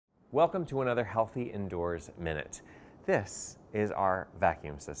Welcome to another Healthy Indoors Minute. This is our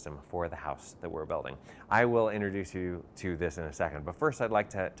vacuum system for the house that we're building. I will introduce you to this in a second, but first I'd like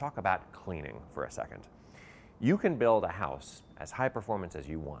to talk about cleaning for a second. You can build a house as high performance as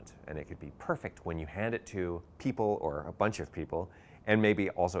you want, and it could be perfect when you hand it to people or a bunch of people, and maybe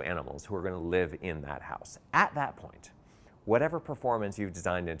also animals who are going to live in that house. At that point, whatever performance you've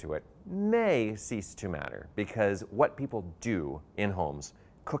designed into it may cease to matter, because what people do in homes,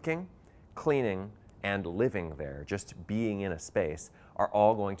 cooking, cleaning, and living there, just being in a space, are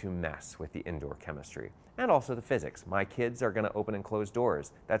all going to mess with the indoor chemistry and also the physics. My kids are going to open and close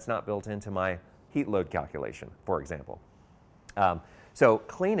doors. That's not built into my heat load calculation, for example. So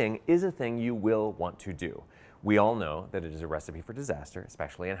cleaning is a thing you will want to do. We all know that it is a recipe for disaster,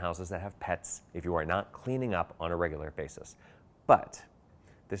 especially in houses that have pets, if you are not cleaning up on a regular basis. But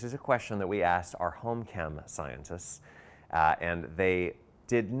this is a question that we asked our HOMEChem scientists, and they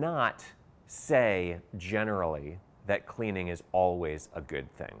did not say generally that cleaning is always a good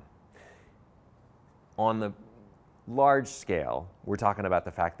thing. On the large scale, we're talking about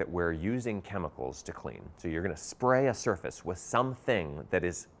the fact that we're using chemicals to clean. So you're going to spray a surface with something that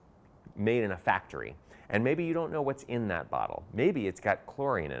is made in a factory, and maybe you don't know what's in that bottle. Maybe it's got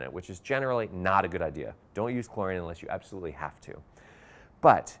chlorine in it, which is generally not a good idea. Don't use chlorine unless you absolutely have to.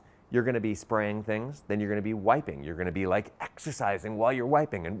 But you're going to be spraying things, then you're going to be wiping. You're going to be like exercising while you're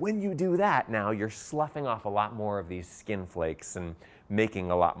wiping. And when you do that, now you're sloughing off a lot more of these skin flakes and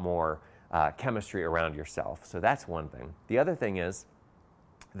making a lot more chemistry around yourself. So that's one thing. The other thing is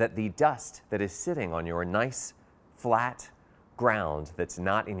that the dust that is sitting on your nice flat ground that's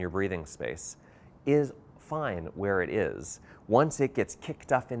not in your breathing space is fine where it is. Once it gets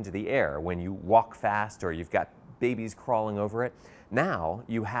kicked up into the air, when you walk fast or you've got babies crawling over it, now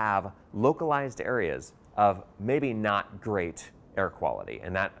you have localized areas of maybe not great air quality,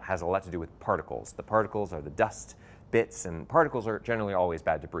 and that has a lot to do with particles. The particles are the dust bits, and particles are generally always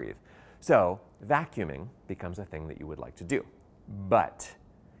bad to breathe. So vacuuming becomes a thing that you would like to do. But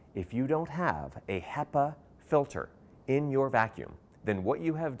if you don't have a HEPA filter in your vacuum, then what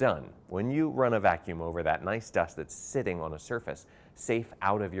you have done when you run a vacuum over that nice dust that's sitting on a surface safe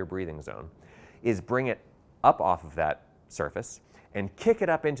out of your breathing zone is bring it up off of that surface and kick it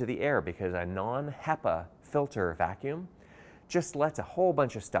up into the air, because a non-HEPA filter vacuum just lets a whole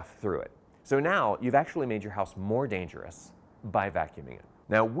bunch of stuff through it. So now you've actually made your house more dangerous by vacuuming it.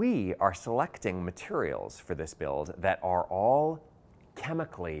 Now we are selecting materials for this build that are all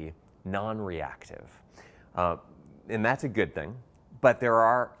chemically non-reactive. And that's a good thing. But there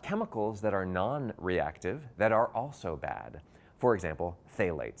are chemicals that are non-reactive that are also bad. For example,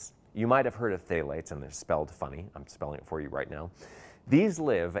 phthalates. You might have heard of phthalates, and they're spelled funny. I'm spelling it for you right now. These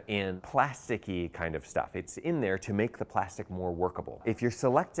live in plasticky kind of stuff. It's in there to make the plastic more workable. If you're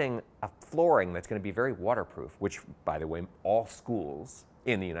selecting a flooring that's going to be very waterproof, which, by the way, all schools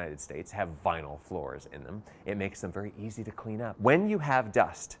in the United States have vinyl floors in them, it makes them very easy to clean up. When you have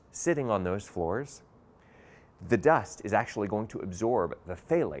dust sitting on those floors, the dust is actually going to absorb the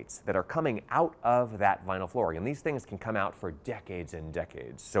phthalates that are coming out of that vinyl flooring. And these things can come out for decades and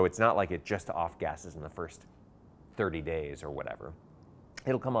decades. So it's not like it just off gases in the first 30 days or whatever.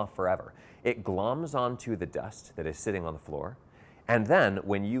 It'll come off forever. It gloms onto the dust that is sitting on the floor. And then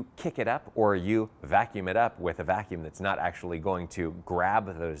when you kick it up or you vacuum it up with a vacuum that's not actually going to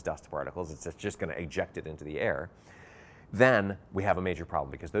grab those dust particles, it's just going to eject it into the air, then we have a major problem,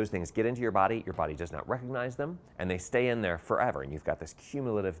 because those things get into your body does not recognize them, and they stay in there forever, and you've got this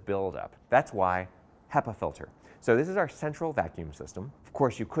cumulative buildup. That's why HEPA filter. So this is our central vacuum system. Of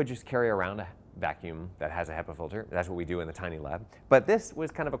course, you could just carry around a vacuum that has a HEPA filter. That's what we do in the tiny lab. But this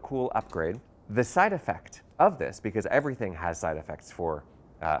was kind of a cool upgrade. The side effect of this, because everything has side effects for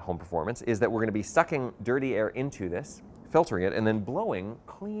home performance, is that we're going to be sucking dirty air into this, filtering it, and then blowing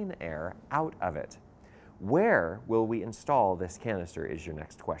clean air out of it. Where will we install this canister is your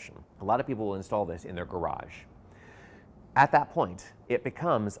next question. A lot of people will install this in their garage. At that point, it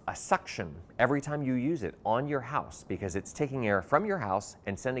becomes a suction every time you use it on your house, because it's taking air from your house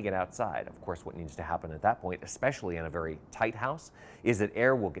and sending it outside. Of course, what needs to happen at that point, especially in a very tight house, is that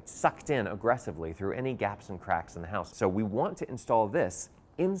air will get sucked in aggressively through any gaps and cracks in the house. So we want to install this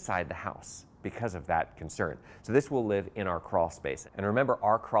inside the house because of that concern. So this will live in our crawl space. And remember,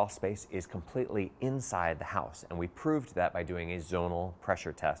 our crawl space is completely inside the house, and we proved that by doing a zonal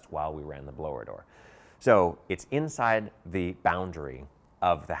pressure test while we ran the blower door. So it's inside the boundary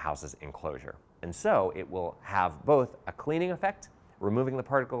of the house's enclosure. And so it will have both a cleaning effect, removing the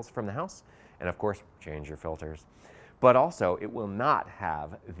particles from the house, and of course, change your filters. But also, it will not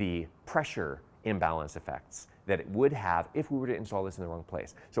have the pressure imbalance effects that it would have if we were to install this in the wrong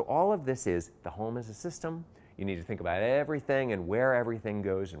place. So all of this is the home as a system. You need to think about everything and where everything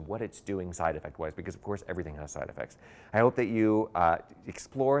goes and what it's doing side effect wise, because of course everything has side effects. I hope that you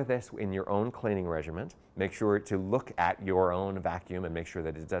explore this in your own cleaning regimen. Make sure to look at your own vacuum and make sure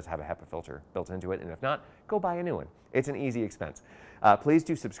that it does have a HEPA filter built into it, and if not, go buy a new one. It's an easy expense. Please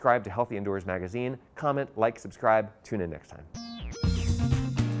do subscribe to Healthy Indoors Magazine. Comment, like, subscribe. Tune in next time.